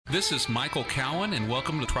This is Michael Cowan, and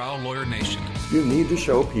welcome to Trial Lawyer Nation. You need to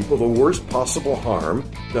show people the worst possible harm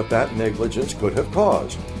that negligence could have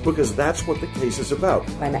caused, because that's what the case is about.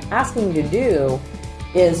 What I'm asking you to do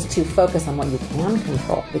is to focus on what you can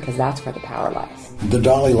control, because that's where the power lies. The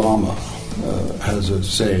Dalai Lama has a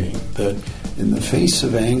saying that in the face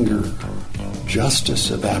of anger,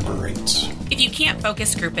 justice evaporates. If you can't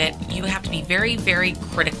focus group it, you have to be very, very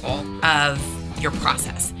critical of your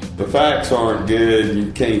process. The facts aren't good,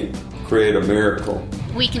 you can't create a miracle.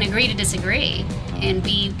 We can agree to disagree and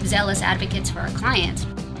be zealous advocates for our clients.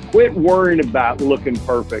 Quit worrying about looking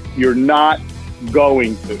perfect. You're not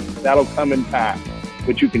going to. That'll come in time,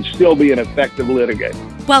 but you can still be an effective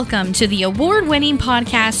litigator. Welcome to the award-winning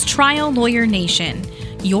podcast Trial Lawyer Nation,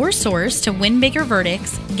 your source to win bigger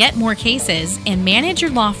verdicts, get more cases, and manage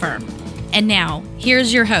your law firm. And now,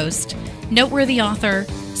 here's your host, noteworthy author,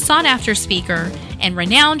 sought-after speaker, and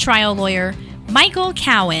renowned trial lawyer, Michael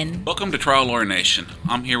Cowan. Welcome to Trial Lawyer Nation.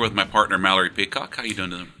 I'm here with my partner, Malorie Peacock. How are you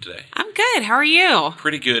doing today? I'm good. How are you?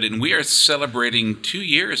 Pretty good. And we are celebrating 2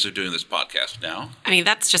 years of doing this podcast now. I mean,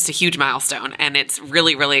 that's just a huge milestone, and it's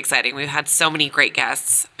really, really exciting. We've had so many great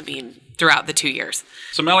guests, throughout the 2 years.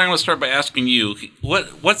 So, Mallory, I'm going to start by asking you,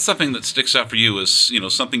 what's something that sticks out for you as,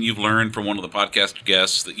 something you've learned from one of the podcast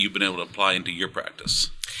guests that you've been able to apply into your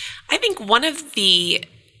practice? I think one of the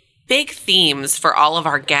big themes for all of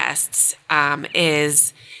our guests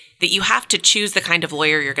is that you have to choose the kind of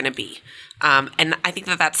lawyer you're going to be. And I think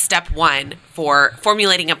that that's step one for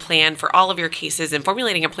formulating a plan for all of your cases and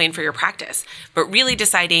formulating a plan for your practice, but really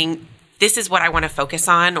deciding this is what I want to focus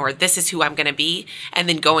on, or this is who I'm going to be, and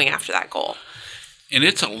then going after that goal. And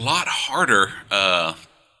it's a lot harder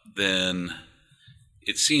than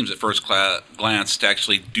it seems at first glance to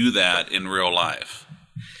actually do that in real life.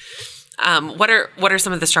 What are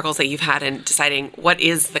some of the struggles that you've had in deciding what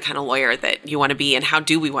is the kind of lawyer that you want to be, and how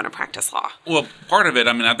do we want to practice law? Well, part of it,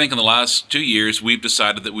 I think in the last 2 years, we've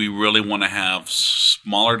decided that we really want to have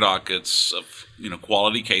smaller dockets of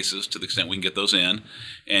quality cases to the extent we can get those in,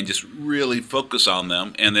 and just really focus on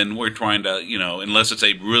them. And then we're trying to, unless it's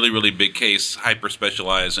a really, really big case,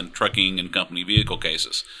 hyper-specialize in trucking and company vehicle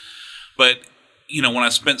cases. But, when I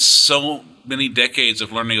spent so many decades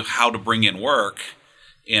of learning how to bring in work,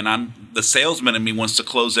 and the salesman in me wants to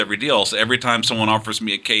close every deal. So every time someone offers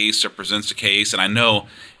me a case or presents a case, and I know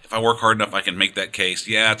if I work hard enough, I can make that case.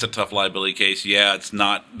 Yeah, it's a tough liability case. Yeah,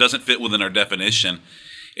 doesn't fit within our definition.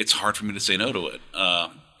 It's hard for me to say no to it.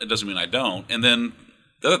 It doesn't mean I don't. And then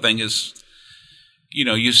the other thing is, you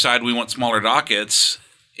decide we want smaller dockets,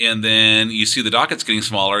 and then you see the dockets getting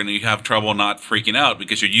smaller, and you have trouble not freaking out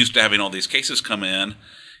because you're used to having all these cases come in.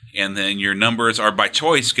 And then your numbers are by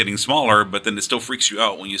choice getting smaller, but then it still freaks you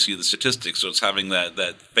out when you see the statistics. So it's having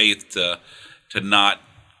that faith to not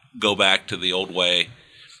go back to the old way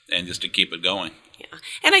and just to keep it going. Yeah.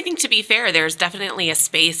 And I think, to be fair, there's definitely a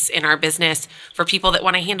space in our business for people that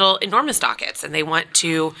want to handle enormous dockets and they want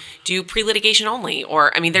to do pre-litigation only.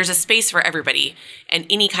 Or, there's a space for everybody and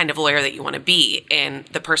any kind of lawyer that you want to be in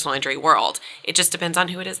the personal injury world. It just depends on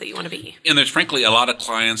who it is that you want to be. And there's frankly a lot of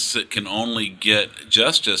clients that can only get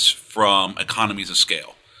justice from economies of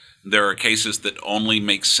scale. There are cases that only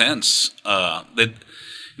make sense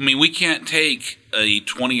we can't take a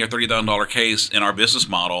 $20,000 or $30,000 case in our business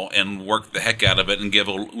model and work the heck out of it and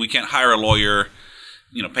we can't hire a lawyer,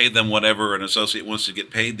 pay them whatever an associate wants to get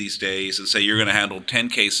paid these days and say you're going to handle 10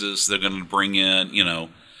 cases. They're going to bring in, $10,000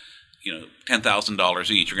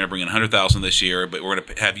 each. You're going to bring in $100,000 this year, but we're going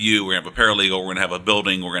to have we're going to have a paralegal, we're going to have a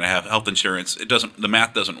building, we're going to have health insurance. The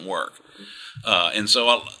math doesn't work. And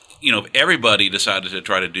so if everybody decided to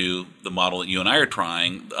try to do the model that you and I are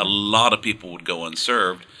trying, a lot of people would go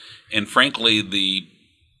unserved. And frankly, the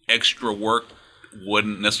extra work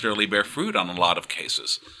wouldn't necessarily bear fruit on a lot of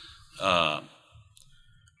cases.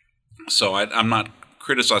 So I'm not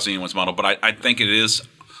criticizing anyone's model, but I think it is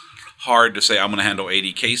hard to say I'm going to handle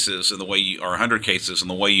 80 cases or 100 cases, and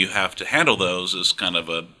the way you have to handle those is kind of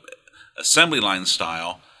a assembly line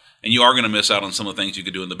style. And you are going to miss out on some of the things you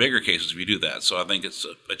could do in the bigger cases if you do that. So I think it's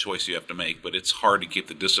a choice you have to make, but it's hard to keep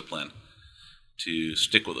the discipline to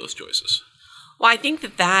stick with those choices. Well, I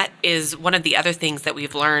think that is one of the other things that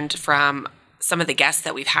we've learned from some of the guests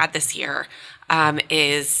that we've had this year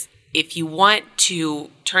is if you want to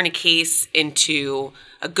turn a case into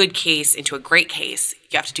a good case, into a great case,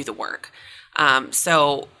 you have to do the work.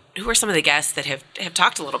 So who are some of the guests that have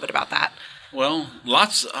talked a little bit about that? Well,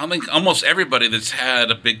 I think almost everybody that's had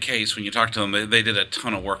a big case, when you talk to them, they did a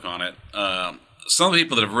ton of work on it. Some of the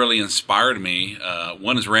people that have really inspired me,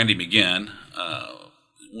 one is Randy McGinn,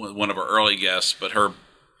 one of our early guests, but her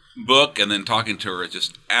book and then talking to her is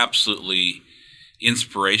just absolutely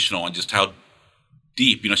inspirational and just how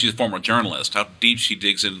deep, she's a former journalist, how deep she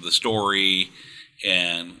digs into the story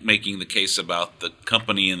and making the case about the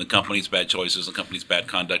company and the company's bad choices and the company's bad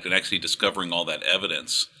conduct and actually discovering all that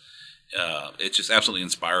evidence. It's just absolutely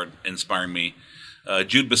inspiring me.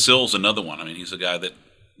 Jude Basil's another one. I mean, he's a guy that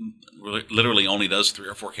literally only does 3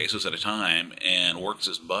 or 4 cases at a time and works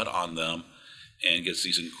his butt on them and gets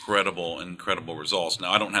these incredible results.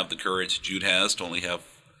 Now, I don't have the courage Jude has to only have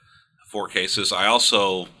 4 cases. I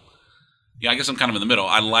also, I guess I'm kind of in the middle.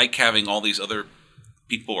 I like having all these other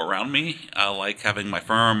people around me. I like having my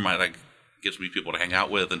firm. Gives me people to hang out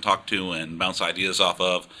with and talk to and bounce ideas off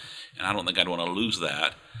of, and I don't think I'd want to lose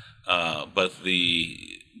that. But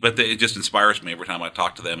it just inspires me every time I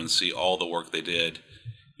talk to them and see all the work they did.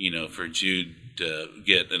 For Jude to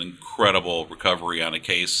get an incredible recovery on a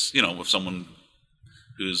case, with someone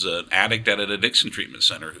who's an addict at an addiction treatment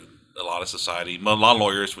center. A lot of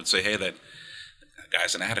lawyers would say, hey, that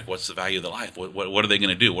guy's an addict. What's the value of the life? What are they going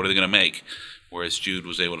to do? What are they going to make? Whereas Jude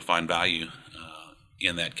was able to find value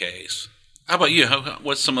in that case. How about you?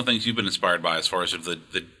 What's some of the things you've been inspired by as far as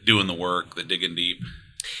the doing the work, the digging deep?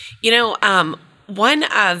 One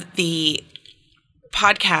of the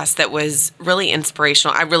podcasts that was really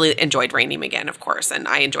inspirational, I really enjoyed Rainey McGinn, of course, and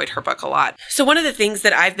I enjoyed her book a lot. So one of the things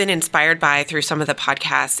that I've been inspired by through some of the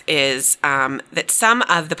podcasts is that some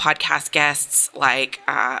of the podcast guests, like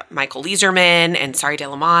Michael Leaserman and Sari de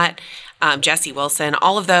la Motte, Jesse Wilson,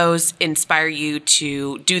 all of those inspire you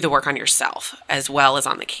to do the work on yourself as well as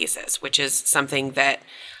on the cases, which is something that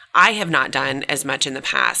I have not done as much in the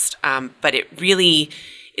past, but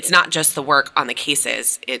it's not just the work on the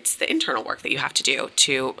cases, it's the internal work that you have to do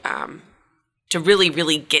to really,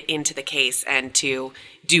 really get into the case and to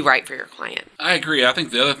do right for your client. I agree. I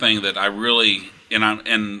think the other thing that I really,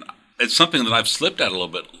 and it's something that I've slipped at a little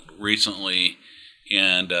bit recently,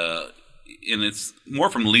 and it's more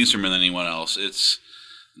from Leaserman than anyone else. It's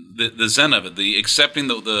the zen of it, the accepting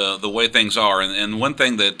the way things are. And one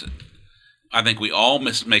thing that I think we all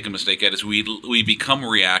make a mistake at is we become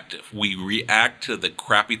reactive. We react to the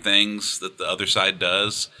crappy things that the other side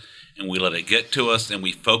does, and we let it get to us, and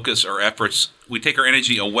we focus our efforts. We take our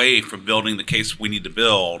energy away from building the case we need to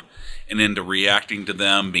build and into reacting to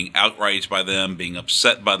them, being outraged by them, being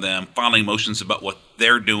upset by them, filing motions about what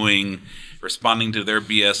they're doing, responding to their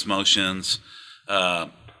BS motions,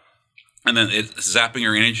 and then it's zapping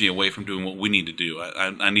our energy away from doing what we need to do.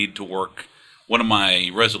 I need to work. One of my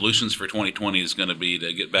resolutions for 2020 is going to be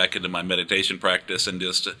to get back into my meditation practice and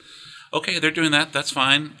just, okay, they're doing that. That's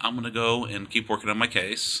fine. I'm going to go and keep working on my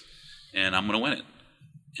case, and I'm going to win it.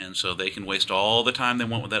 And so they can waste all the time they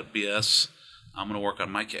want with that BS. I'm going to work on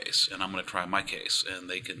my case, and I'm going to try my case, and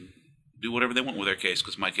they can do whatever they want with their case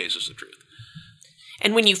because my case is the truth.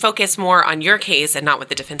 And when you focus more on your case and not what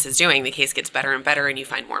the defense is doing, the case gets better and better, and you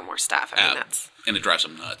find more and more stuff. And it drives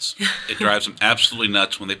them nuts. It drives them absolutely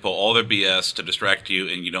nuts when they pull all their BS to distract you,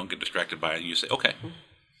 and you don't get distracted by it. And you say, "Okay,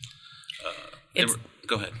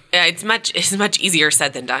 go ahead." It's much easier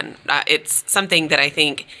said than done. It's something that I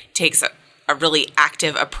think takes a really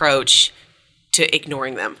active approach to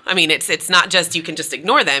ignoring them. I mean, it's not just you can just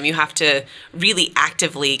ignore them. You have to really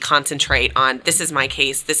actively concentrate on, this is my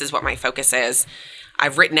case. This is what my focus is.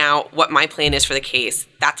 I've written out what my plan is for the case.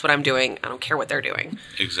 That's what I'm doing. I don't care what they're doing.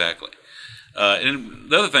 Exactly. And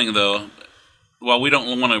the other thing, though, while we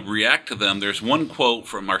don't want to react to them, there's one quote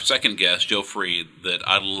from our second guest, Joe Freed, that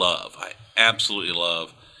I love. I absolutely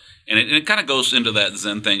love. And it kind of goes into that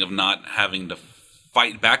Zen thing of not having to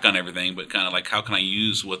fight back on everything, but kind of like, how can I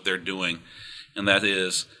use what they're doing? And that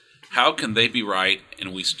is, how can they be right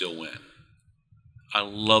and we still win? I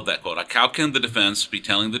love that quote. Like, how can the defense be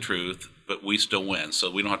telling the truth, but we still win? So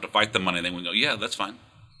we don't have to fight them on anything. We go, yeah, that's fine.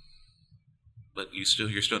 But you're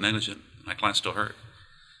still negligent. My client's still hurt.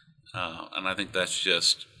 And I think that's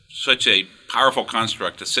just such a powerful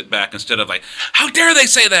construct to sit back instead of like, how dare they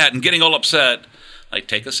say that, and getting all upset. Like,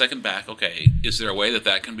 take a second back. Okay, is there a way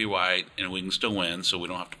that can be right and we can still win, so we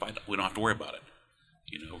don't have to fight? We don't have to worry about it.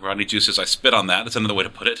 Rodney Jew says I spit on that. That's another way to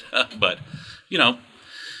put it. But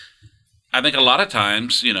I think a lot of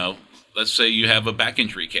times, let's say you have a back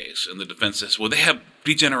injury case, and the defense says, well, they have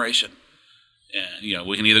degeneration, and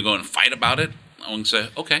we can either go and fight about it, or we can say,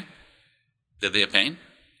 okay, did they have pain?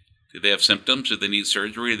 Did they have symptoms? Did they need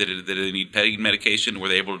surgery? Did they need pain medication? Were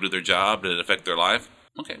they able to do their job? Did it affect their life?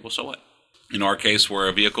 Okay, well, so what? In our case, where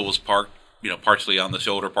a vehicle was parked, partially on the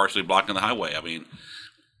shoulder, partially blocking the highway. I mean,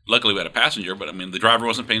 luckily we had a passenger, but the driver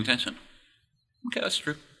wasn't paying attention. Okay, that's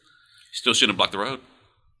true. You still shouldn't have blocked the road.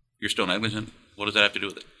 You're still negligent. What does that have to do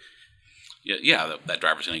with it? Yeah, that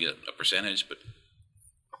driver's going to get a percentage, but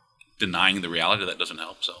denying the reality of that doesn't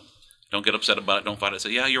help. So Don't get upset about it. Don't fight it.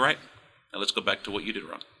 Say, yeah, you're right. Now let's go back to what you did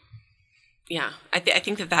wrong. Yeah, I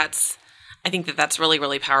think that's really,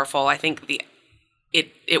 really powerful. I think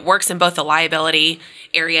it works in both the liability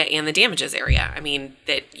area and the damages area. I mean,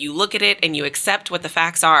 that you look at it and you accept what the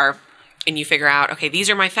facts are, and you figure out, okay, these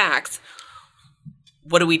are my facts.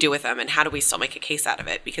 What do we do with them, and how do we still make a case out of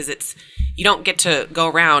it? Because you don't get to go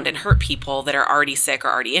around and hurt people that are already sick or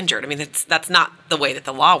already injured. I mean, that's not the way that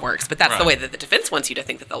the law works, but that's the way that the defense wants you to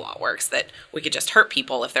think that the law works, that we could just hurt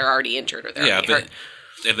people if they're already injured or they're already hurt.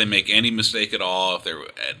 If they make any mistake at all, if they're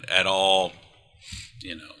at all,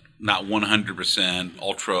 not 100%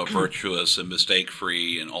 ultra virtuous and mistake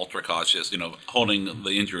free and ultra cautious, holding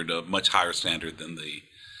the injured to a much higher standard than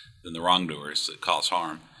the wrongdoers that cause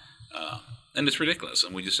harm, and it's ridiculous.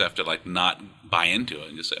 And we just have to not buy into it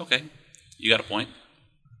and just say, okay, you got a point,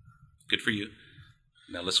 good for you.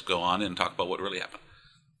 Now let's go on and talk about what really happened.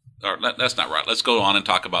 Or that's not right. Let's go on and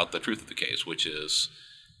talk about the truth of the case, which is,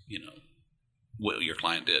 what your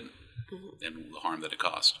client did and the harm that it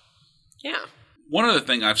caused. Yeah. One other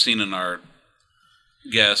thing I've seen in our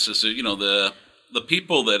guests is that, the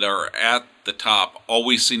people that are at the top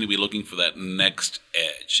always seem to be looking for that next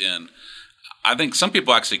edge. And I think some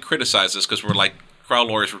people actually criticize this because we're like trial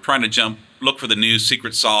lawyers. We're trying to look for the new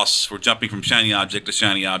secret sauce. We're jumping from shiny object to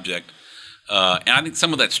shiny object. And I think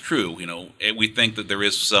some of that's true. We think that there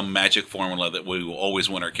is some magic formula that we will always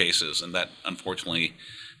win our cases, and that unfortunately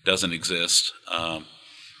doesn't exist.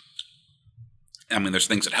 There's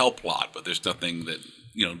things that help a lot, but there's nothing that,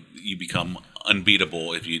 you become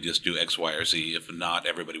unbeatable if you just do X, Y, or Z. If not,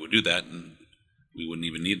 everybody would do that, and we wouldn't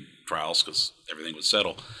even need trials because everything would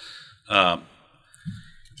settle. But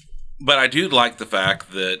I do like the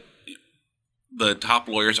fact that the top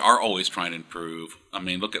lawyers are always trying to improve.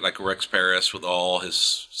 Look at Rex Parris with all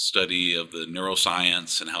his study of the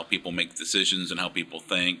neuroscience and how people make decisions and how people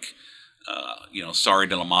think. Sari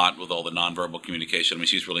de Lamont with all the nonverbal communication.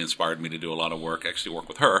 She's really inspired me to do a lot of work, actually work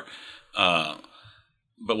with her.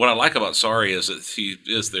 But what I like about Sari is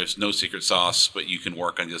that there's no secret sauce, but you can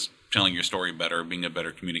work on just telling your story better, being a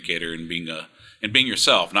better communicator, and being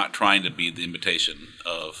yourself, not trying to be the imitation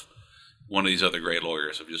of one of these other great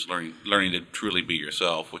lawyers, of just learning to truly be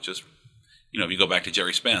yourself, which is, if you go back to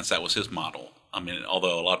Jerry Spence, that was his model.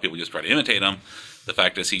 Although a lot of people just try to imitate him, the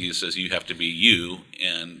fact is he says you have to be you,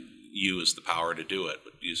 and you is the power to do it,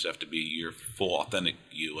 but you just have to be your full, authentic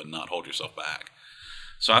you and not hold yourself back.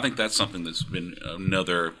 So I think that's something that's been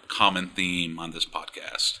another common theme on this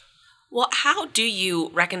podcast. Well, how do you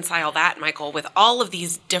reconcile that, Michael, with all of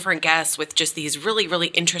these different guests with just these really, really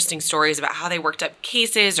interesting stories about how they worked up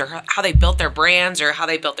cases or how they built their brands or how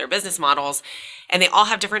they built their business models, and they all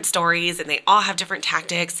have different stories and they all have different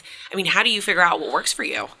tactics? How do you figure out what works for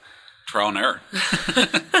you? Trial and error.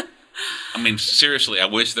 Seriously, I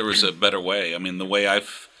wish there was a better way. The way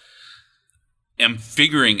am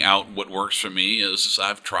figuring out what works for me is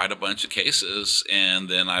I've tried a bunch of cases, and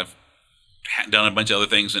then I've done a bunch of other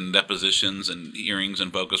things in depositions and hearings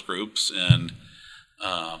and focus groups, and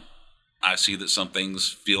I see that some things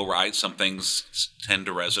feel right, some things tend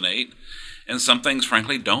to resonate, and some things,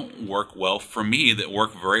 frankly, don't work well for me that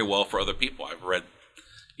work very well for other people. I've read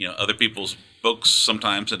other people's books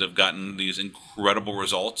sometimes that have gotten these incredible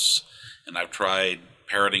results, and I've tried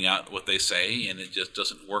parroting out what they say, and it just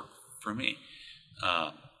doesn't work for me.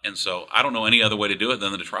 And so I don't know any other way to do it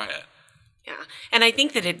than to try it. Yeah. And I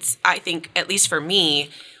think that at least for me,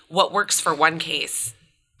 what works for one case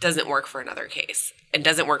doesn't work for another case, and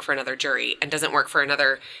doesn't work for another jury, and doesn't work for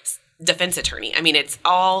another defense attorney. It's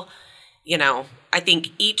all, I think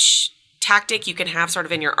each tactic you can have sort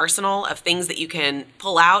of in your arsenal of things that you can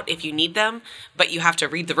pull out if you need them, but you have to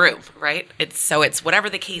read the room, right? It's whatever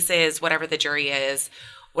the case is, whatever the jury is,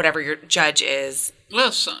 whatever your judge is.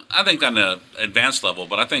 Well, I think on an advanced level,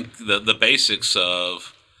 but I think the basics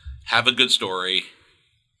of have a good story,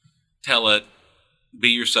 tell it, be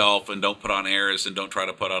yourself, and don't put on airs, and don't try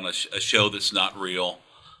to put on a show that's not real.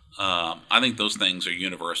 I think those things are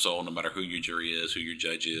universal, no matter who your jury is, who your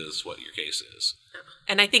judge is, what your case is.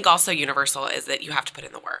 And I think also universal is that you have to put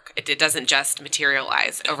in the work. It doesn't just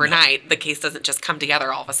materialize overnight. No. The case doesn't just come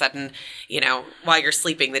together all of a sudden, while you're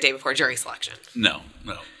sleeping the day before jury selection. No.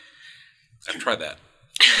 I've tried that.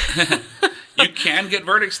 You can get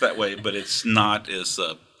verdicts that way, but it's not as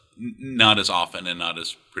often and not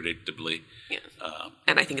as predictably. Yeah.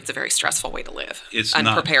 And I think it's a very stressful way to live. It's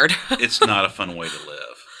unprepared. It's not a fun way to live.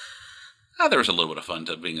 There was a little bit of fun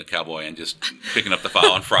to being a cowboy and just picking up the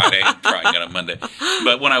file on Friday and trying it on Monday.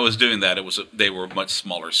 But when I was doing that, they were much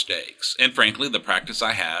smaller stakes. And frankly, the practice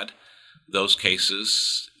I had, those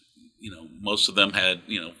cases, most of them had,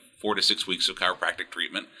 4 to 6 weeks of chiropractic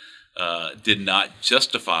treatment. did not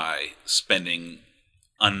justify spending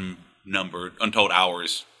untold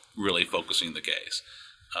hours really focusing the case.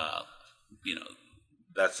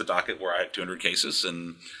 That's the docket where I had 200 cases,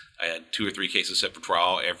 and I had 2 or 3 cases set for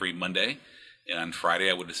trial every Monday. And on Friday,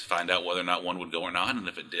 I would just find out whether or not one would go or not. And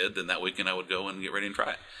if it did, then that weekend I would go and get ready and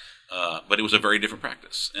try it. But it was a very different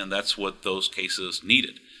practice. And that's what those cases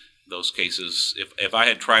needed. Those cases, if I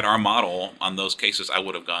had tried our model on those cases, I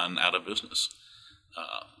would have gone out of business.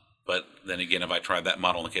 But then again, if I tried that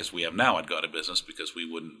model in the case we have now, I'd go out of business because we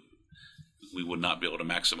would not be able to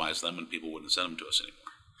maximize them and people wouldn't send them to us anymore.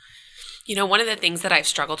 One of the things that I've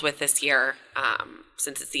struggled with this year,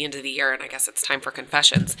 since it's the end of the year and I guess it's time for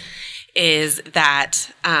confessions, is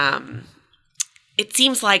that it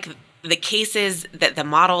seems like the cases that the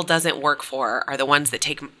model doesn't work for are the ones that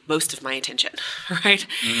take most of my attention, right?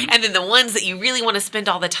 Mm-hmm. And then the ones that you really want to spend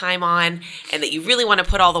all the time on and that you really want to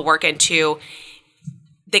put all the work into,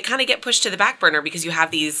 they kind of get pushed to the back burner because you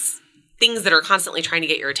have these things that are constantly trying to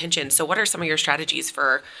get your attention. So what are some of your strategies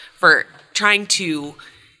for trying to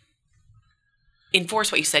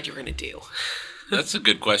enforce what you said you were going to do? That's a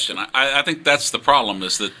good question. I think that's the problem,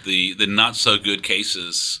 is that the not so good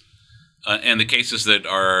cases and the cases that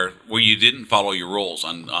are where you didn't follow your rules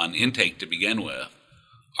on intake to begin with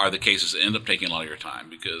are the cases that end up taking a lot of your time.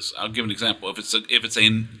 Because I'll give an example. If it's a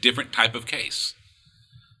different type of case,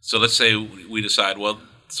 so let's say we decide, well,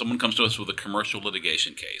 someone comes to us with a commercial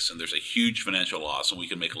litigation case and there's a huge financial loss and we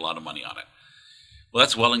can make a lot of money on it. Well,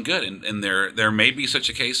 that's well and good, and there may be such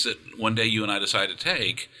a case that one day you and I decide to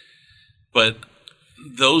take, but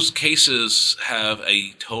those cases have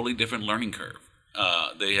a totally different learning curve.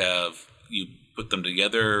 You put them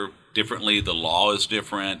together differently, the law is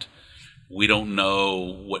different, we don't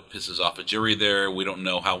know what pisses off a jury there, we don't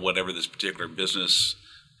know how whatever this particular business,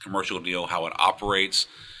 commercial deal, how it operates.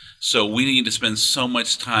 So we need to spend so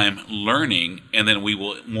much time learning, and then we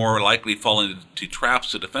will more likely fall into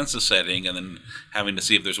traps to defensive setting, and then having to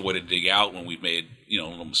see if there's a way to dig out when we've made a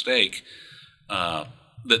little mistake.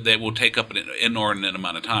 That will take up an inordinate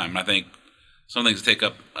amount of time. I think some things that take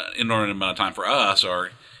up an inordinate amount of time for us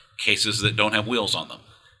are cases that don't have wheels on them.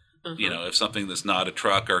 Mm-hmm. If something that's not a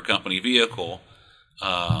truck or a company vehicle,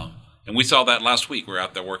 and we saw that last week. We're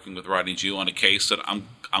out there working with Rodney Jew on a case that I'm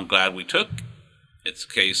glad we took. It's a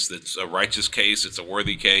case that's a righteous case. It's a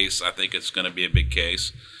worthy case. I think it's going to be a big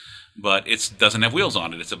case. But it doesn't have wheels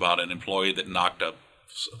on it. It's about an employee that knocked a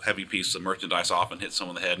heavy piece of merchandise off and hit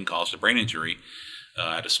someone in the head and caused a brain injury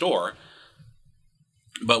at a store.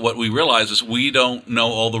 But what we realize is we don't know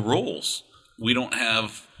all the rules. We don't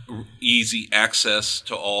have easy access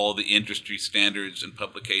to all the industry standards and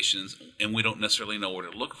publications, and we don't necessarily know where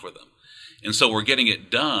to look for them. And so we're getting it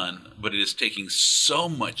done, but it is taking so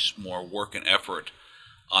much more work and effort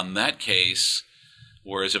on that case.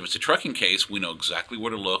 Whereas if it's a trucking case, we know exactly where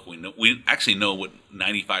to look. We actually know what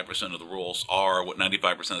 95% of the rules are, what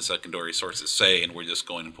 95% of the secondary sources say, and we're just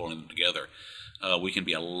going and pulling them together. We can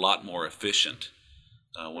be a lot more efficient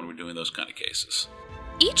when we're doing those kind of cases.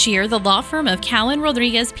 Each year, the law firm of Callan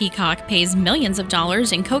Rodriguez Peacock pays millions of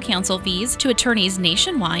dollars in co-counsel fees to attorneys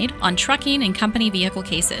nationwide on trucking and company vehicle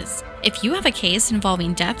cases. If you have a case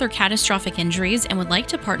involving death or catastrophic injuries and would like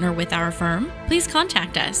to partner with our firm, please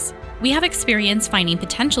contact us. We have experience finding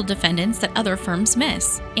potential defendants that other firms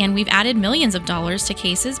miss, and we've added millions of dollars to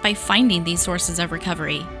cases by finding these sources of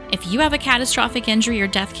recovery. If you have a catastrophic injury or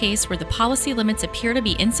death case where the policy limits appear to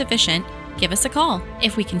be insufficient, give us a call.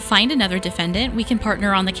 If we can find another defendant, we can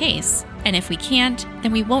partner on the case. And if we can't,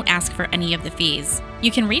 then we won't ask for any of the fees.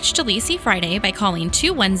 You can reach DeLisi Friday by calling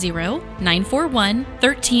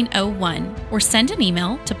 210-941-1301 or send an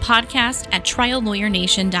email to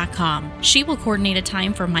podcast@triallawyernation.com. She will coordinate a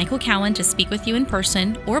time for Michael Cowan to speak with you in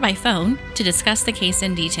person or by phone to discuss the case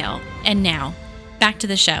in detail. And now, back to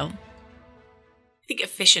the show. I think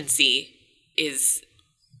efficiency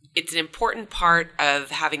it's an important part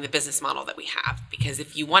of having the business model that we have, because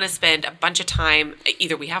if you want to spend a bunch of time,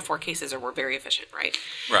 either we have 4 cases or we're very efficient, right?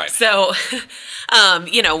 Right. So,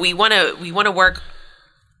 we want to work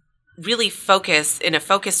really in a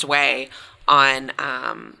focused way on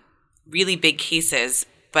really big cases.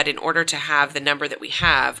 But in order to have the number that we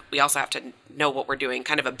have, we also have to know what we're doing,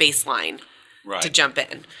 kind of a baseline to jump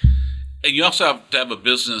in. And you also have to have a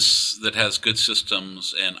business that has good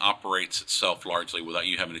systems and operates itself largely without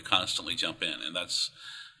you having to constantly jump in. And that's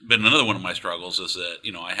been another one of my struggles, is that,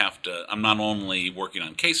 I'm not only working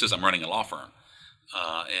on cases, I'm running a law firm.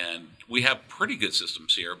 And we have pretty good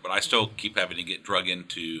systems here, but I still keep having to get drug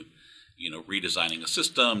into, redesigning a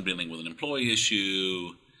system, dealing with an employee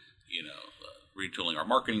issue, retooling our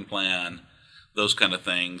marketing plan, those kind of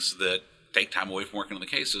things that take time away from working on the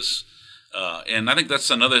cases. And I think that's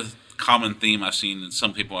another common theme I've seen in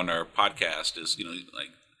some people on our podcast is, like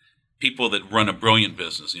people that run a brilliant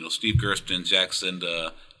business, Steve Gersten, Jack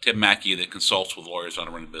Sinda, Tim Mackey that consults with lawyers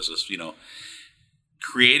on running a business,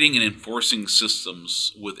 creating and enforcing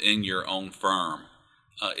systems within your own firm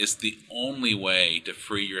is the only way to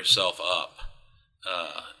free yourself up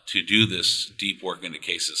to do this deep work into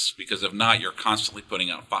cases. Because if not, you're constantly putting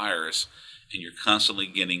out fires and you're constantly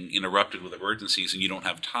getting interrupted with emergencies and you don't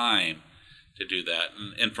have time to do that.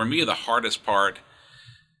 And for me, the hardest part,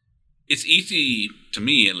 it's easy to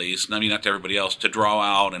me at least, not to everybody else, to draw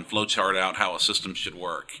out and flowchart out how a system should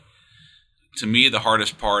work. To me, the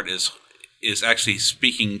hardest part is actually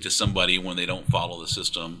speaking to somebody when they don't follow the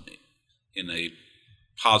system in a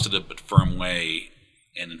positive but firm way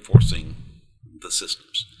and enforcing the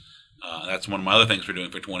systems. That's one of my other things we're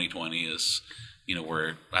doing for 2020 is,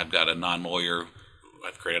 where I've got a non-lawyer,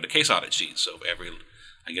 I've created a case audit sheet. So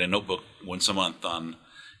I get a notebook once a month on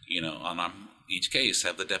each case,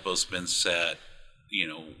 have the depots been set,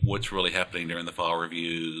 what's really happening during the file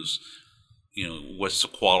reviews, what's the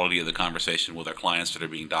quality of the conversation with our clients that are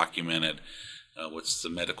being documented, what's the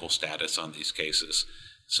medical status on these cases,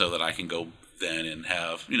 so that I can go then and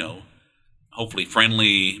have, hopefully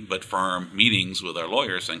friendly but firm meetings with our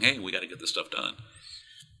lawyers saying, hey, we got to get this stuff done.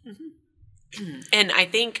 Mm-hmm. And I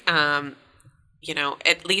think,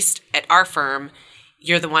 at least at our firm,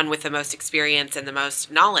 you're the one with the most experience and the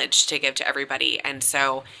most knowledge to give to everybody. And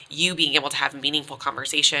so you being able to have meaningful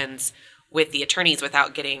conversations with the attorneys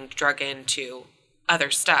without getting drug into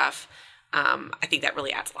other stuff, I think that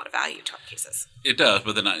really adds a lot of value to our cases. It does,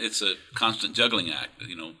 but then it's a constant juggling act.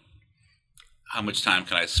 How much time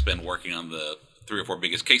can I spend working on the 3 or 4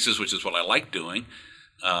 biggest cases, which is what I like doing?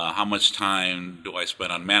 How much time do I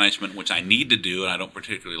spend on management, which I need to do and I don't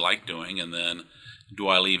particularly like doing? And then do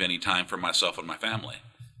I leave any time for myself and my family?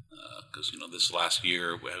 Because, this last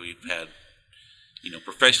year we've had,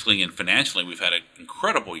 professionally and financially, we've had an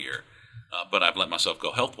incredible year. But I've let myself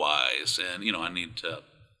go health-wise, and, I need to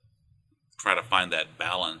try to find that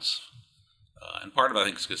balance. And part of it, I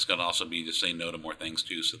think, is going to also be to say no to more things,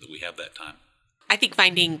 too, so that we have that time. I think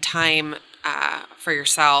finding time for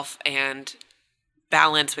yourself and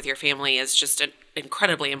balance with your family is just an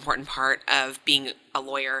incredibly important part of being a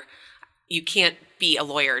lawyer. You can't be a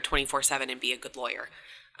lawyer 24/7 and be a good lawyer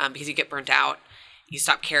because you get burnt out, you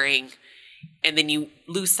stop caring, and then you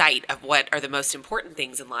lose sight of what are the most important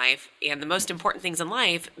things in life. And the most important things in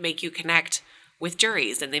life make you connect with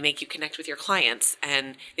juries, and they make you connect with your clients,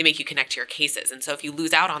 and they make you connect to your cases. And so if you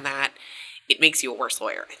lose out on that, it makes you a worse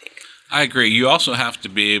lawyer, I think. I agree. You also have to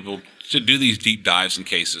be able to do these deep dives in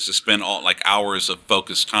cases, to spend hours of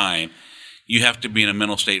focused time. You have to be in a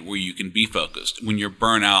mental state where you can be focused. When you're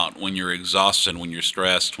burnt out, when you're exhausted, when you're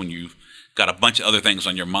stressed, when you've got a bunch of other things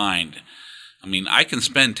on your mind, I can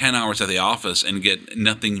spend 10 hours at the office and get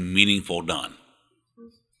nothing meaningful done.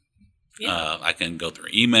 Yeah. I can go through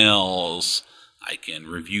emails, I can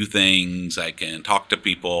review things, I can talk to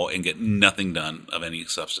people and get nothing done of any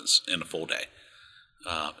substance in a full day.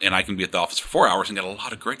 And I can be at the office for 4 hours and get a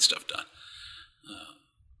lot of great stuff done.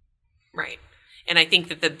 Right. And I think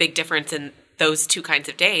that the big difference in those two kinds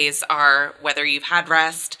of days are whether you've had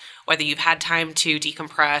rest, whether you've had time to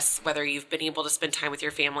decompress, whether you've been able to spend time with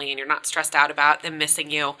your family and you're not stressed out about them missing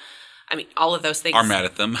you. All of those things are mad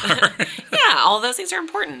at them. Yeah, all of those things are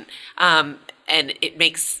important. And it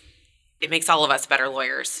makes all of us better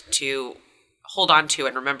lawyers to hold on to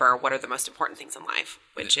and remember what are the most important things in life,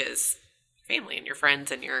 which is family and your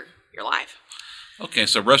friends and your life. Okay,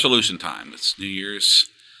 so resolution time. It's New Year's.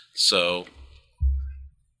 So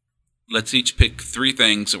let's each pick 3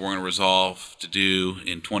 things that we're going to resolve to do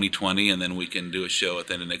in 2020, and then we can do a show at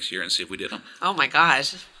the end of next year and see if we did them. Oh, my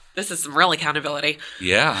gosh. This is some real accountability.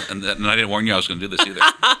 Yeah, and I didn't warn you I was going to do this either.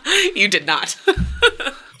 You did not.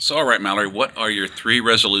 So, all right, Mallory, what are your 3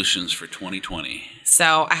 resolutions for 2020?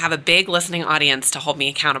 So I have a big listening audience to hold me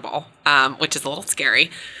accountable, which is a little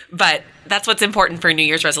scary. But that's what's important for New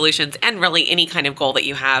Year's resolutions, and really any kind of goal that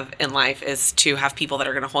you have in life is to have people that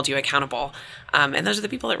are going to hold you accountable. And those are the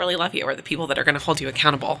people that really love you, or the people that are going to hold you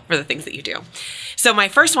accountable for the things that you do. So my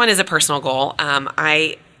first one is a personal goal.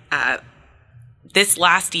 This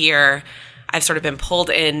last year, I've sort of been pulled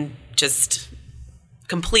in just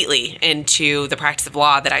completely into the practice of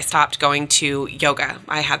law that I stopped going to yoga.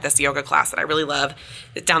 I had this yoga class that I really love.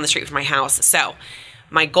 It's down the street from my house. So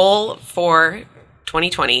my goal for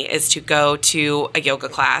 2020 is to go to a yoga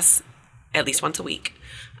class at least once a week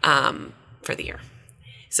for the year.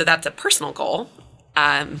 So that's a personal goal.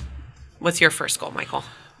 What's your first goal, Michael?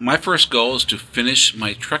 My first goal is to finish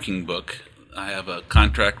my trucking book I have a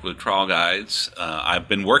contract with Trial Guides. I've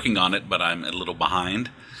been working on it, but I'm a little behind.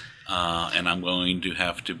 And I'm going to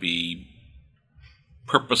have to be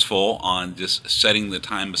purposeful on just setting the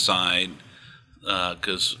time aside,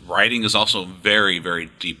 because writing is also very, very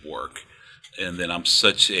deep work. And then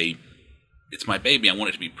it's my baby. I want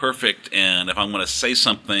it to be perfect. And if I want to say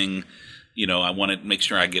something, I want to make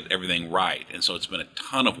sure I get everything right. And so it's been a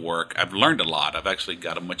ton of work. I've learned a lot. I've actually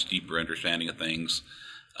got a much deeper understanding of things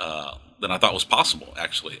than I thought was possible,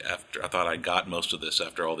 actually. After I thought I got most of this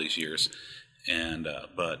after all these years. And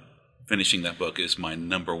but finishing that book is my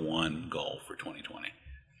number one goal for 2020.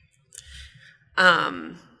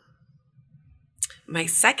 My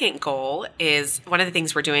second goal is, one of the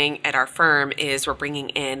things we're doing at our firm is we're bringing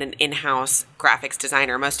in an in-house graphics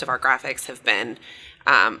designer. Most of our graphics have been,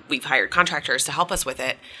 we've hired contractors to help us with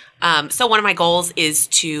it. So one of my goals is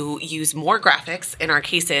to use more graphics in our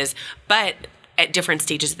cases, but at different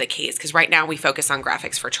stages of the case. Because right now we focus on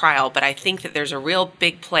graphics for trial, but I think that there's a real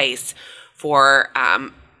big place for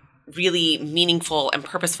really meaningful and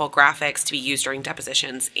purposeful graphics to be used during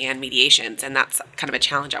depositions and mediations. And that's kind of a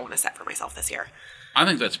challenge I want to set for myself this year. I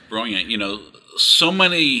think that's brilliant. So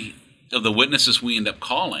many of the witnesses we end up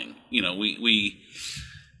calling, we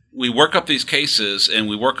work up these cases and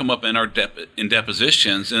we work them up in our in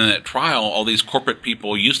depositions, and then at trial, all these corporate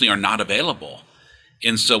people usually are not available.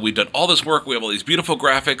 And so we've done all this work, we have all these beautiful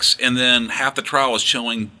graphics, and then half the trial is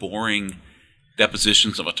showing boring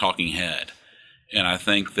depositions of a talking head. And I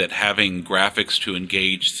think that having graphics to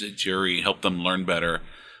engage the jury, help them learn better,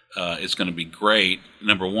 is going to be great,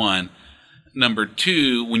 number one. Number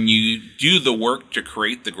two, when you do the work to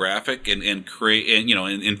create the graphic and create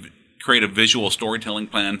a visual storytelling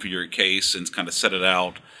plan for your case and kind of set it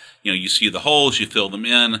out, you see the holes, you fill them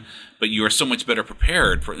in, but you are so much better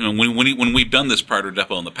prepared for. When we've done this prior to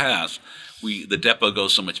depo in the past, the depo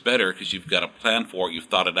goes so much better because you've got a plan for it, you've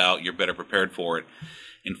thought it out, you're better prepared for it,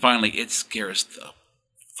 and finally, it scares the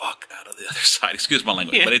fuck out of the other side. Excuse my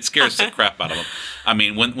language, but it scares the crap out of them. I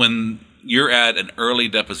mean, when you're at an early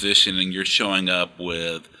deposition and you're showing up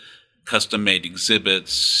with custom-made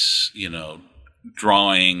exhibits,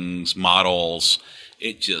 drawings, models,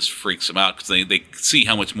 it just freaks them out because they see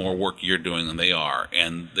how much more work you're doing than they are,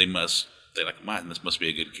 and they're like, man, this must be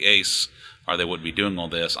a good case, or they wouldn't be doing all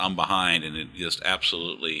this. I'm behind, and it just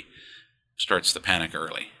absolutely starts the panic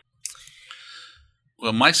early.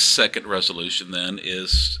 Well, my second resolution then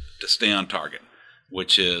is to stay on target,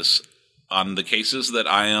 which is on the cases that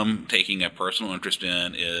I am taking a personal interest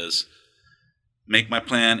in is make my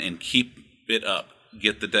plan and keep it up.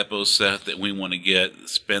 Get the depot set that we want to get,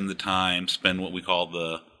 spend the time, spend what we call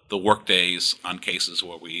the work days on cases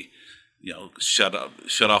where we, shut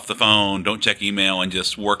off the phone, don't check email, and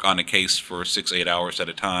just work on a case for 6-8 hours at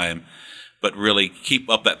a time. But really keep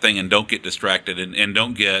up that thing and don't get distracted and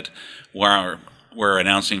don't get where we're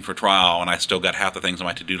announcing for trial and I still got half the things on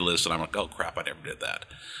my to-do list and I'm like, oh crap, I never did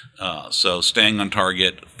that. So staying on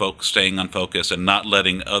target, staying on focus, and not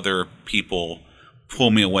letting other people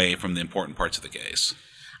pull me away from the important parts of the case.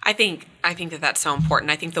 I think that that's so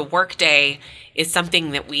important. I think the workday is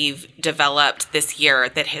something that we've developed this year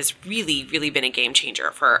that has really, really been a game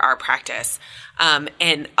changer for our practice.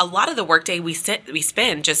 And a lot of the workday we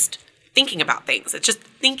spend just thinking about things. It's just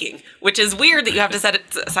thinking, which is weird that you have to set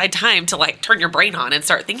aside time to turn your brain on and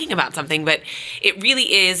start thinking about something. But it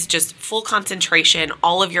really is just full concentration,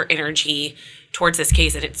 all of your energy towards this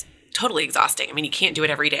case. And it's totally exhausting. I mean, you can't do it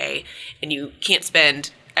every day, and you can't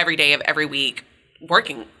spend every day of every week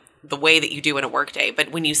working the way that you do in a workday.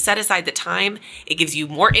 But when you set aside the time, it gives you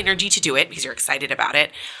more energy to do it because you're excited about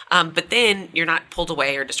it. But then you're not pulled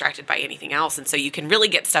away or distracted by anything else. And so you can really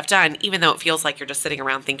get stuff done, even though it feels like you're just sitting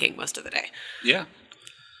around thinking most of the day. Yeah.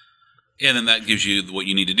 And then that gives you what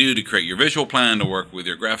you need to do to create your visual plan, to work with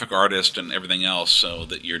your graphic artist and everything else so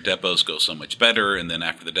that your depots go so much better. And then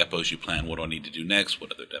after the depots, you plan, what do I need to do next?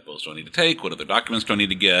 What other depots do I need to take? What other documents do I need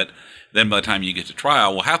to get? Then by the time you get to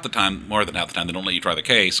trial, well, half the time, more than half the time, they don't let you try the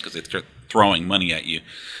case because they start throwing money at you.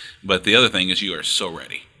 But the other thing is you are so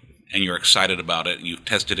ready and you're excited about it and you've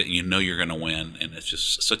tested it and you know you're going to win. And it's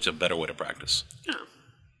just such a better way to practice. Yeah.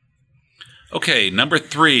 Okay, number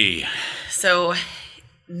 3. So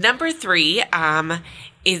number 3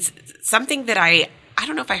 is something that I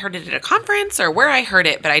don't know if I heard it at a conference or where I heard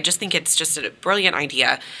it, but I just think it's just a brilliant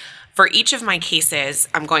idea. For each of my cases,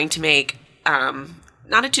 I'm going to make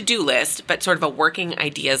not a to-do list, but sort of a working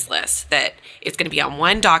ideas list that it's going to be on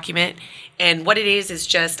one document. And what it is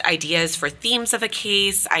just ideas for themes of a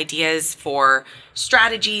case, ideas for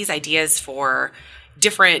strategies, ideas for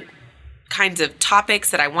different kinds of topics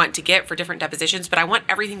that I want to get for different depositions, but I want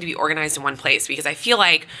everything to be organized in one place because I feel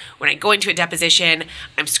like when I go into a deposition,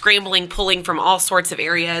 I'm scrambling, pulling from all sorts of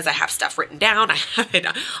areas. I have stuff written down. I have it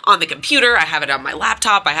on the computer. I have it on my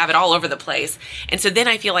laptop. I have it all over the place. And so then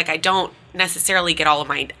I feel like I don't necessarily get all of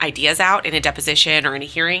my ideas out in a deposition or in a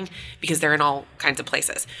hearing because they're in all kinds of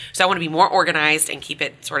places. So I want to be more organized and keep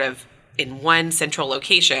it sort of in one central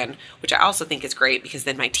location, which I also think is great because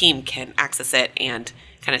then my team can access it and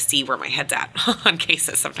kind of see where my head's at on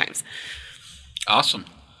cases sometimes. Awesome.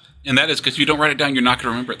 And that is because if you don't write it down, you're not going to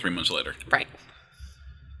remember it 3 months later. Right.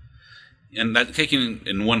 And that taking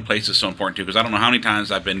in one place is so important too, because I don't know how many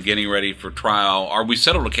times I've been getting ready for trial, or we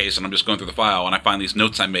settled a case and I'm just going through the file and I find these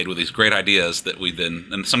notes I made with these great ideas that we then,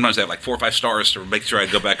 and sometimes they have like 4 or 5 stars to make sure I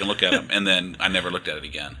go back and look at them, and then I never looked at it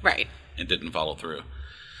again. Right. And didn't follow through.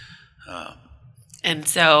 And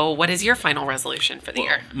so what is your final resolution for the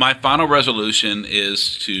year? My final resolution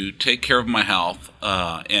is to take care of my health,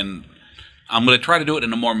 and I'm going to try to do it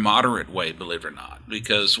in a more moderate way, believe it or not,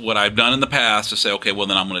 because what I've done in the past is say, okay, well,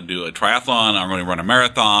 then I'm going to do a triathlon, I'm going to run a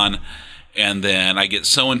marathon, and then I get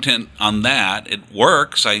so intent on that, it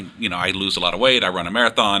works. I lose a lot of weight, I run a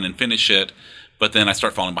marathon and finish it, but then I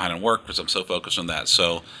start falling behind on work because I'm so focused on that.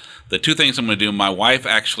 So the 2 things I'm going to do, my wife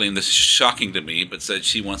actually, and this is shocking to me, but said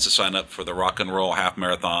she wants to sign up for the Rock and Roll Half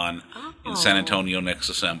Marathon in San Antonio next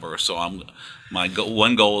December. So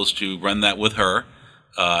one goal is to run that with her,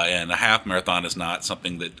 and a half marathon is not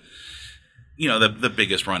something that, the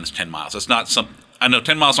biggest run is 10 miles. It's not something, I know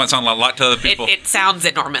 10 miles might sound a lot to other people. It sounds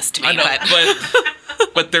enormous to me. I know,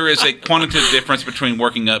 but there is a quantitative difference between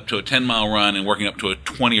working up to a 10-mile run and working up to a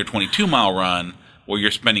 20 or 22-mile run, where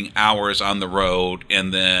you're spending hours on the road,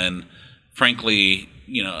 and then, frankly,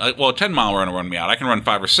 a 10-mile run will run me out. I can run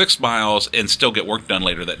 5 or 6 miles and still get work done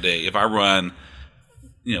later that day. If I run,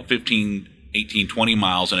 15, 18, 20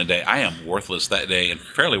 miles in a day, I am worthless that day and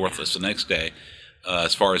fairly worthless the next day,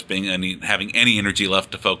 as far as having any energy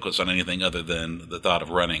left to focus on anything other than the thought of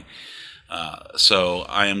running. So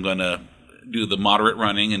I am going to do the moderate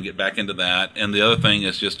running and get back into that. And the other thing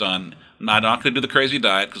is just I'm not going to do the crazy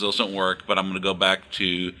diet because those don't work, but I'm going to go back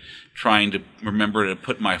to trying to remember to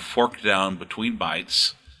put my fork down between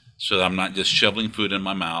bites so that I'm not just shoveling food in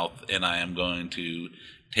my mouth, and I am going to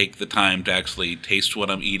take the time to actually taste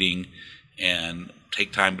what I'm eating and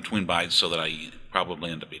take time between bites so that I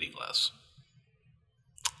probably end up eating less.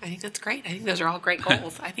 I think that's great. I think those are all great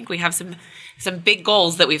goals. I think we have some big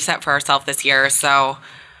goals that we've set for ourselves this year, so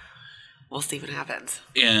we'll see what happens.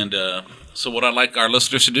 And so what I'd like our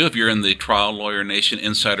listeners to do, if you're in the Trial Lawyer Nation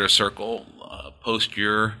Insider Circle, post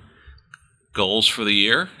your goals for the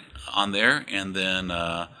year on there, and then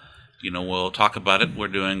we'll talk about it. We're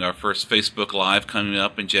doing our first Facebook Live coming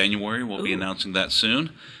up in January. We'll be announcing that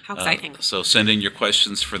soon. How exciting. So send in your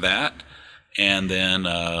questions for that, and then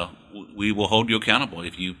we will hold you accountable.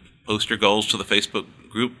 If you post your goals to the Facebook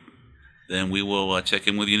group, then we will check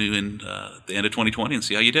in with you in the end of 2020 and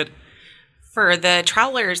see how you did. For the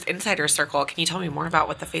Trial Lawyers Insider Circle, can you tell me more about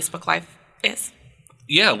what the Facebook Live is?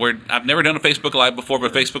 Yeah, I've never done a Facebook Live before,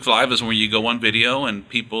 but Facebook Live is where you go on video and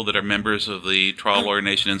people that are members of the Trial Lawyer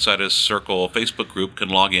Nation Insider Circle Facebook group can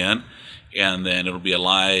log in, and then it'll be a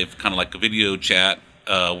live, kind of like a video chat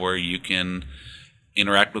where you can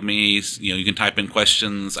interact with me. You can type in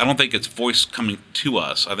questions. I don't think it's voice coming to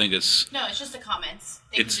us. I think it's... No, it's just the comments.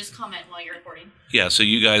 They can just comment while you're recording. Yeah, so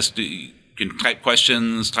you guys can type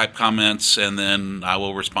questions, type comments, and then I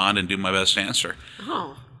will respond and do my best to answer.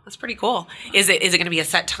 Oh, that's pretty cool. Is it going to be a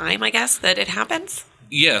set time, I guess, that it happens?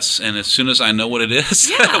 Yes, and as soon as I know what it is,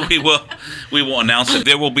 yeah. we will announce it.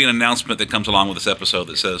 There will be an announcement that comes along with this episode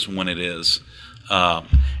that says when it is. And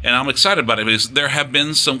I'm excited about it because there have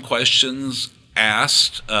been some questions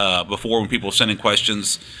asked before when people send in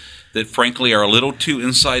questions that frankly are a little too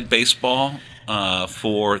inside baseball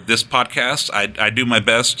for this podcast. I do my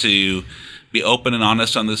best to be open and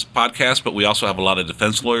honest on this podcast, but we also have a lot of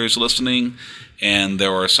defense lawyers listening, and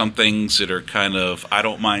there are some things that are kind of, I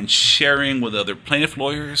don't mind sharing with other plaintiff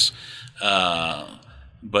lawyers,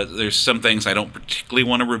 but there's some things I don't particularly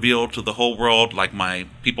want to reveal to the whole world, like my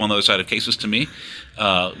people on the other side of cases to me.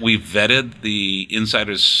 We've vetted the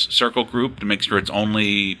Insiders Circle group to make sure it's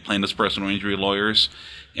only plaintiff's personal injury lawyers,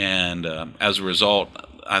 and as a result,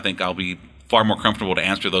 I think I'll be far more comfortable to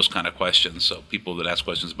answer those kind of questions. So people that ask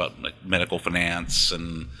questions about like medical finance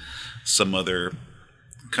and some other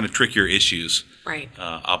kind of trickier issues, right?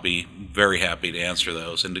 I'll be very happy to answer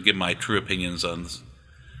those and to give my true opinions on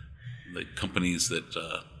the companies that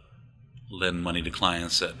lend money to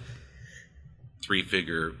clients at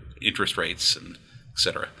 3-figure interest rates and et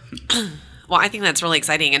cetera. Well, I think that's really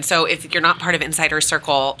exciting. And so if you're not part of Insider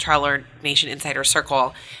Circle, Trial Lawyer Nation Insider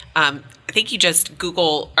Circle, I think you just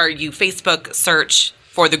Google or you Facebook search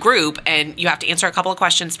for the group, and you have to answer a couple of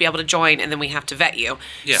questions to be able to join, and then we have to vet you.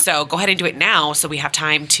 Yeah. So go ahead and do it now so we have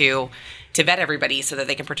time to vet everybody so that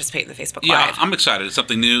they can participate in the Facebook Live. Yeah, I'm excited. It's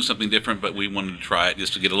something new, something different, but we wanted to try it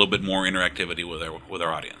just to get a little bit more interactivity with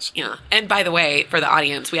our audience. Yeah. And by the way, for the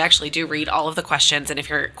audience, we actually do read all of the questions, and if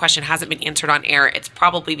your question hasn't been answered on air, it's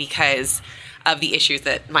probably because of the issues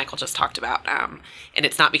that Michael just talked about, and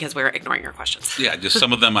it's not because we're ignoring your questions. Yeah, just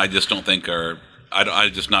some of them I just don't think I'm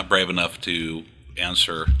just not brave enough to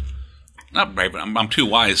answer. Not brave, but I'm too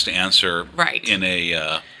wise to answer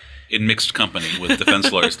in mixed company with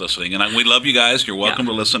defense lawyers listening. And we love you guys. You're welcome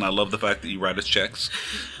to listen. I love the fact that you write us checks.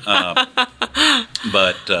 But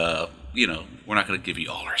we're not going to give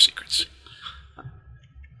you all our secrets.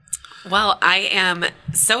 Well, I am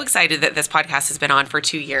so excited that this podcast has been on for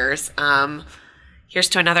 2 years. Here's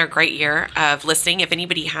to another great year of listening. If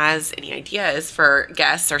anybody has any ideas for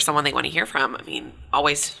guests or someone they want to hear from, I mean,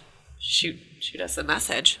 always shoot us a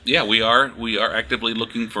message. Yeah, we are actively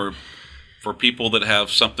looking for people that have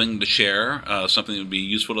something to share, something that would be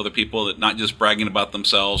useful to other people, that not just bragging about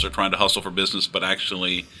themselves or trying to hustle for business, but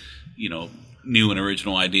actually, new and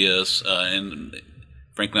original ideas. And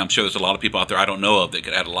frankly, I'm sure there's a lot of people out there I don't know of that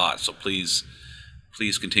could add a lot. So please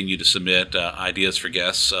continue to submit ideas for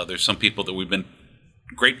guests. There's some people that we've been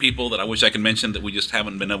great people that I wish I could mention that we just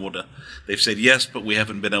haven't been able to. They've said yes, but we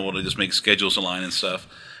haven't been able to just make schedules align and stuff.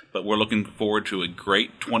 But we're looking forward to a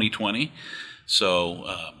great 2020. So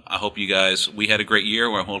I hope you guys, we had a great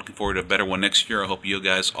year. We're looking forward to a better one next year. I hope you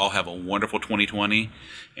guys all have a wonderful 2020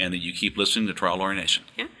 and that you keep listening to Trial Lawyer Nation.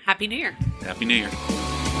 Yeah. Happy New Year. Happy New Year.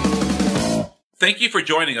 Thank you for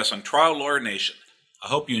joining us on Trial Lawyer Nation. I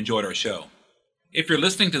hope you enjoyed our show. If you're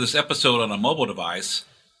listening to this episode on a mobile device,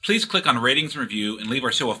 please click on Ratings and Review and leave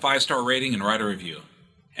our show a 5-star rating and write a review.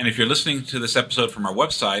 And if you're listening to this episode from our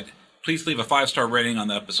website, please leave a 5-star rating on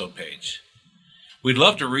the episode page. We'd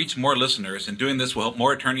love to reach more listeners, and doing this will help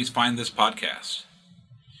more attorneys find this podcast.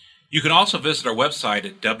 You can also visit our website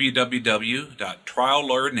at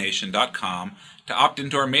www.triallawyernation.com to opt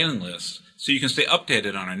into our mailing list so you can stay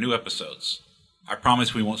updated on our new episodes. I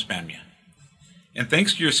promise we won't spam you. And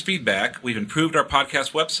thanks to your feedback, we've improved our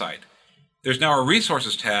podcast website. There's now a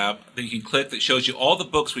resources tab that you can click that shows you all the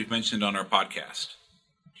books we've mentioned on our podcast.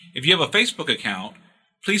 If you have a Facebook account,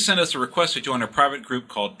 please send us a request to join a private group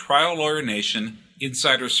called Trial Lawyer Nation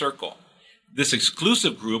Insider Circle. This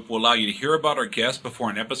exclusive group will allow you to hear about our guests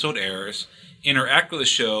before an episode airs, interact with the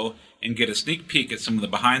show, and get a sneak peek at some of the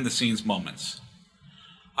behind-the-scenes moments.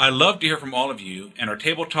 I love to hear from all of you, and our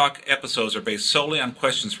Table Talk episodes are based solely on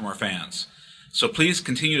questions from our fans. So please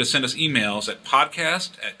continue to send us emails at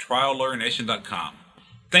podcast@triallawyernation.com.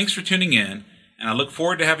 Thanks for tuning in, and I look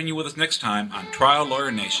forward to having you with us next time on Trial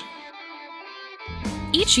Lawyer Nation.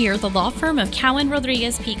 Each year, the law firm of Cowan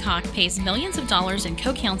Rodriguez Peacock pays millions of dollars in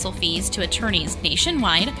co-counsel fees to attorneys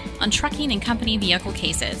nationwide on trucking and company vehicle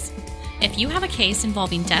cases. If you have a case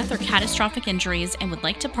involving death or catastrophic injuries and would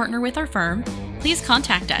like to partner with our firm, please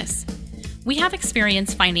contact us. We have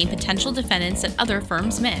experience finding potential defendants that other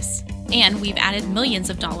firms miss, and we've added millions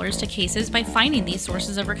of dollars to cases by finding these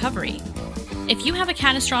sources of recovery. If you have a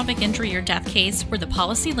catastrophic injury or death case where the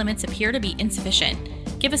policy limits appear to be insufficient,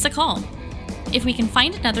 give us a call. If we can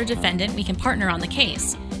find another defendant, we can partner on the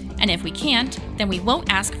case. And if we can't, then we won't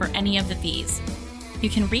ask for any of the fees. You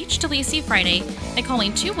can reach Delisi Friday by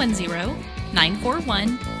calling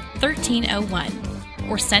 210-941-1301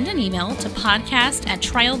 or send an email to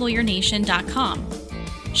podcast@triallawyernation.com.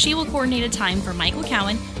 She will coordinate a time for Michael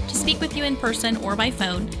Cowan to speak with you in person or by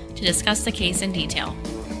phone to discuss the case in detail.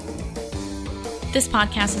 This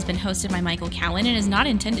podcast has been hosted by Michael Cowan and is not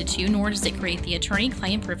intended to, nor does it create the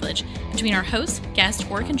attorney-client privilege between our host, guest,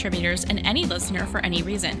 or contributors and any listener for any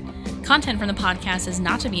reason. Content from the podcast is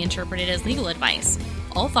not to be interpreted as legal advice.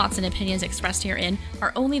 All thoughts and opinions expressed herein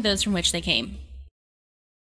are only those from which they came.